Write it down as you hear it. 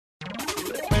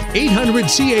800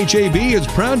 CHAB is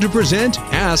proud to present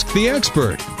Ask the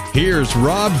Expert. Here's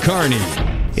Rob Carney.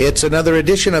 It's another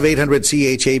edition of 800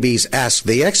 CHAB's Ask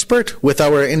the Expert with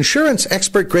our insurance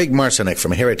expert, Greg Marcyniuk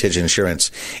from Heritage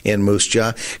Insurance in Moose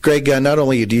Jaw. Greg, not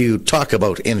only do you talk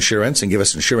about insurance and give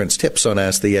us insurance tips on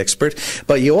Ask the Expert,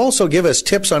 but you also give us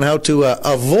tips on how to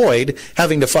avoid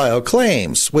having to file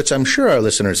claims, which I'm sure our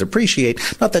listeners appreciate.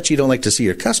 Not that you don't like to see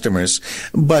your customers,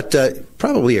 but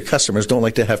probably your customers don't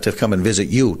like to have to come and visit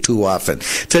you too often.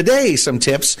 Today, some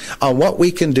tips on what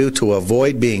we can do to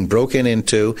avoid being broken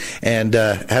into and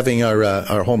having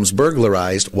our homes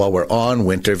burglarized while we're on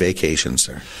winter vacation,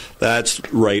 sir. That's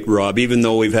right, Rob. Even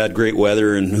though we've had great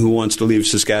weather and who wants to leave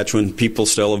Saskatchewan, people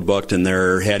still have booked and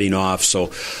they're heading off.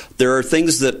 So there are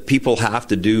things that people have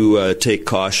to do, take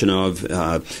caution of.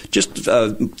 Just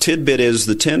a tidbit is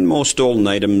the 10 most stolen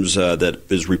items that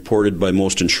is reported by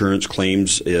most insurance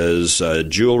claims is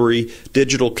jewelry,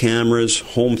 digital cameras,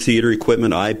 home theater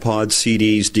equipment, iPods,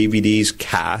 CDs, DVDs,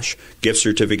 cash, gift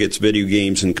certificates, video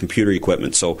games, and computer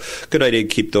equipment. So good idea to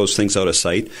keep those things out of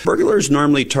sight. Burglars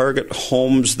normally target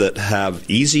homes that have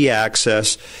easy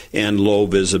access and low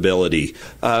visibility.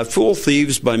 Fool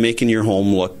thieves by making your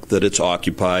home look that it's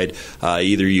occupied.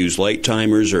 Either use light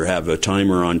timers or have a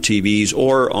timer on TVs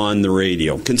or on the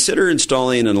radio. Consider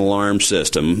installing an alarm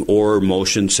system or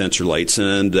motion sensor lights.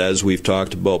 And as we've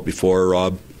talked about before,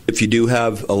 Rob, if you do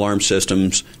have alarm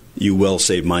systems, you will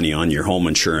save money on your home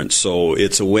insurance. So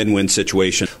it's a win-win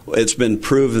situation. It's been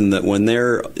proven that when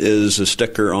there is a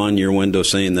sticker on your window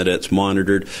saying that it's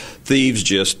monitored, thieves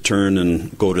just turn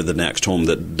and go to the next home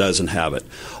that doesn't have it.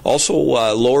 Also,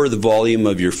 lower the volume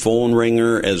of your phone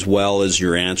ringer as well as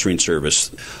your answering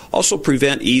service. Also,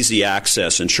 prevent easy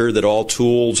access. Ensure that all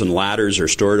tools and ladders are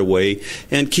stored away,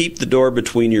 and keep the door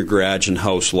between your garage and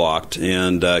house locked,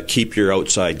 and keep your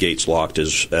outside gates locked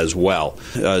as well.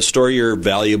 Store your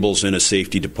valuables in a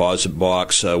safety deposit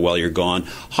box while you're gone.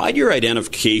 Hide your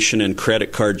identification and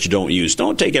credit cards you don't use.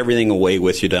 Don't take everything away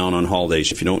with you down on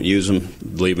holidays. If you don't use them,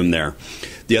 leave them there.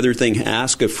 The other thing,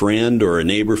 ask a friend or a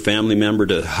neighbor, family member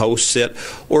to house sit,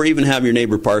 or even have your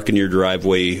neighbor park in your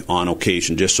driveway on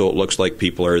occasion, just so it looks like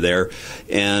people are there.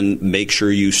 And make sure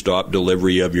you stop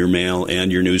delivery of your mail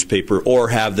and your newspaper, or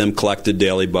have them collected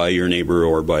daily by your neighbor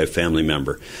or by a family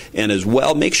member. And as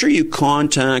well, make sure you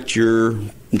contact your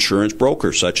insurance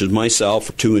broker, such as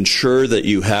myself, to ensure that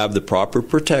you have the proper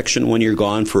protection when you're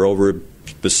gone for over a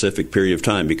specific period of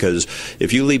time, because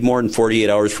if you leave more than 48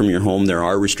 hours from your home, there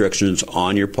are restrictions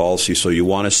on your policy, so you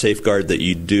want to safeguard that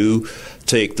you do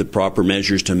take the proper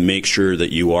measures to make sure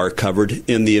that you are covered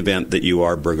in the event that you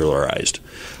are burglarized.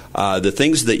 The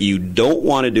things that you don't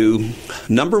want to do,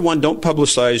 number one, don't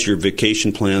publicize your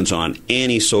vacation plans on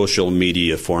any social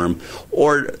media forum,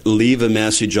 or leave a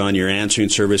message on your answering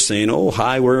service saying, oh,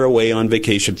 hi, we're away on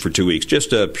vacation for 2 weeks.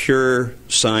 Just a pure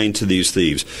sign to these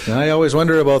thieves. I always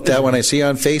wonder about that when I see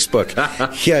on Facebook.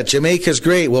 Yeah, Jamaica's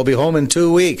great. We'll be home in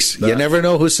 2 weeks. You never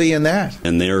know who's seeing that.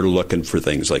 And they're looking for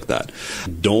things like that.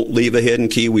 Don't leave a hidden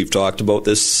key. We've talked about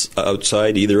this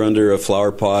outside, either under a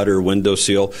flower pot or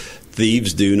windowsill.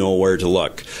 Thieves do know where to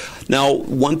look. Now,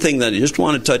 one thing that I just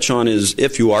want to touch on is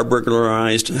if you are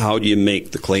burglarized, how do you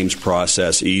make the claims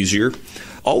process easier?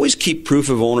 Always keep proof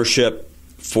of ownership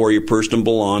for your personal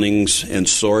belongings and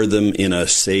store them in a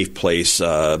safe place.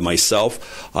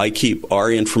 Myself, I keep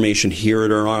our information here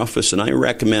at our office, and I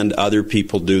recommend other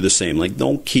people do the same. Like,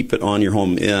 don't keep it on your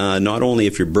home. Not only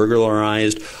if you're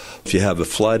burglarized, if you have a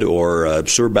flood or a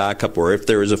sewer backup, or if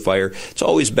there is a fire, it's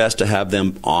always best to have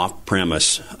them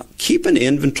off-premise. Keep an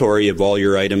inventory of all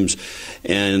your items,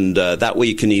 and that way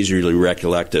you can easily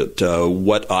recollect it.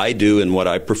 What I do and what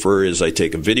I prefer is I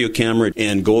take a video camera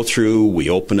and go through,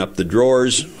 we open up the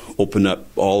drawers, open up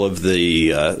all of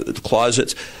the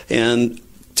closets, and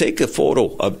take a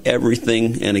photo of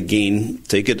everything, and again,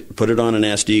 take it, put it on an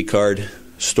SD card,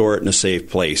 store it in a safe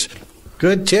place.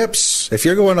 Good tips if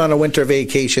you're going on a winter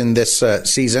vacation this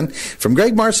season. From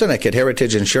Greg Marcyniuk at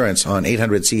Heritage Insurance on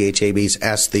 800 CHAB's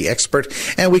Ask the Expert.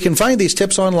 And we can find these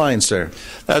tips online, sir.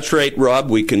 That's right,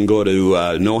 Rob. We can go to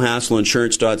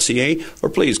nohassleiinsurance.ca, or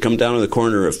please come down to the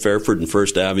corner of Fairford and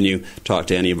First Avenue, talk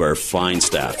to any of our fine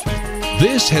staff.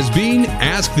 This has been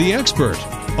Ask the Expert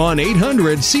on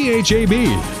 800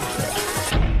 CHAB.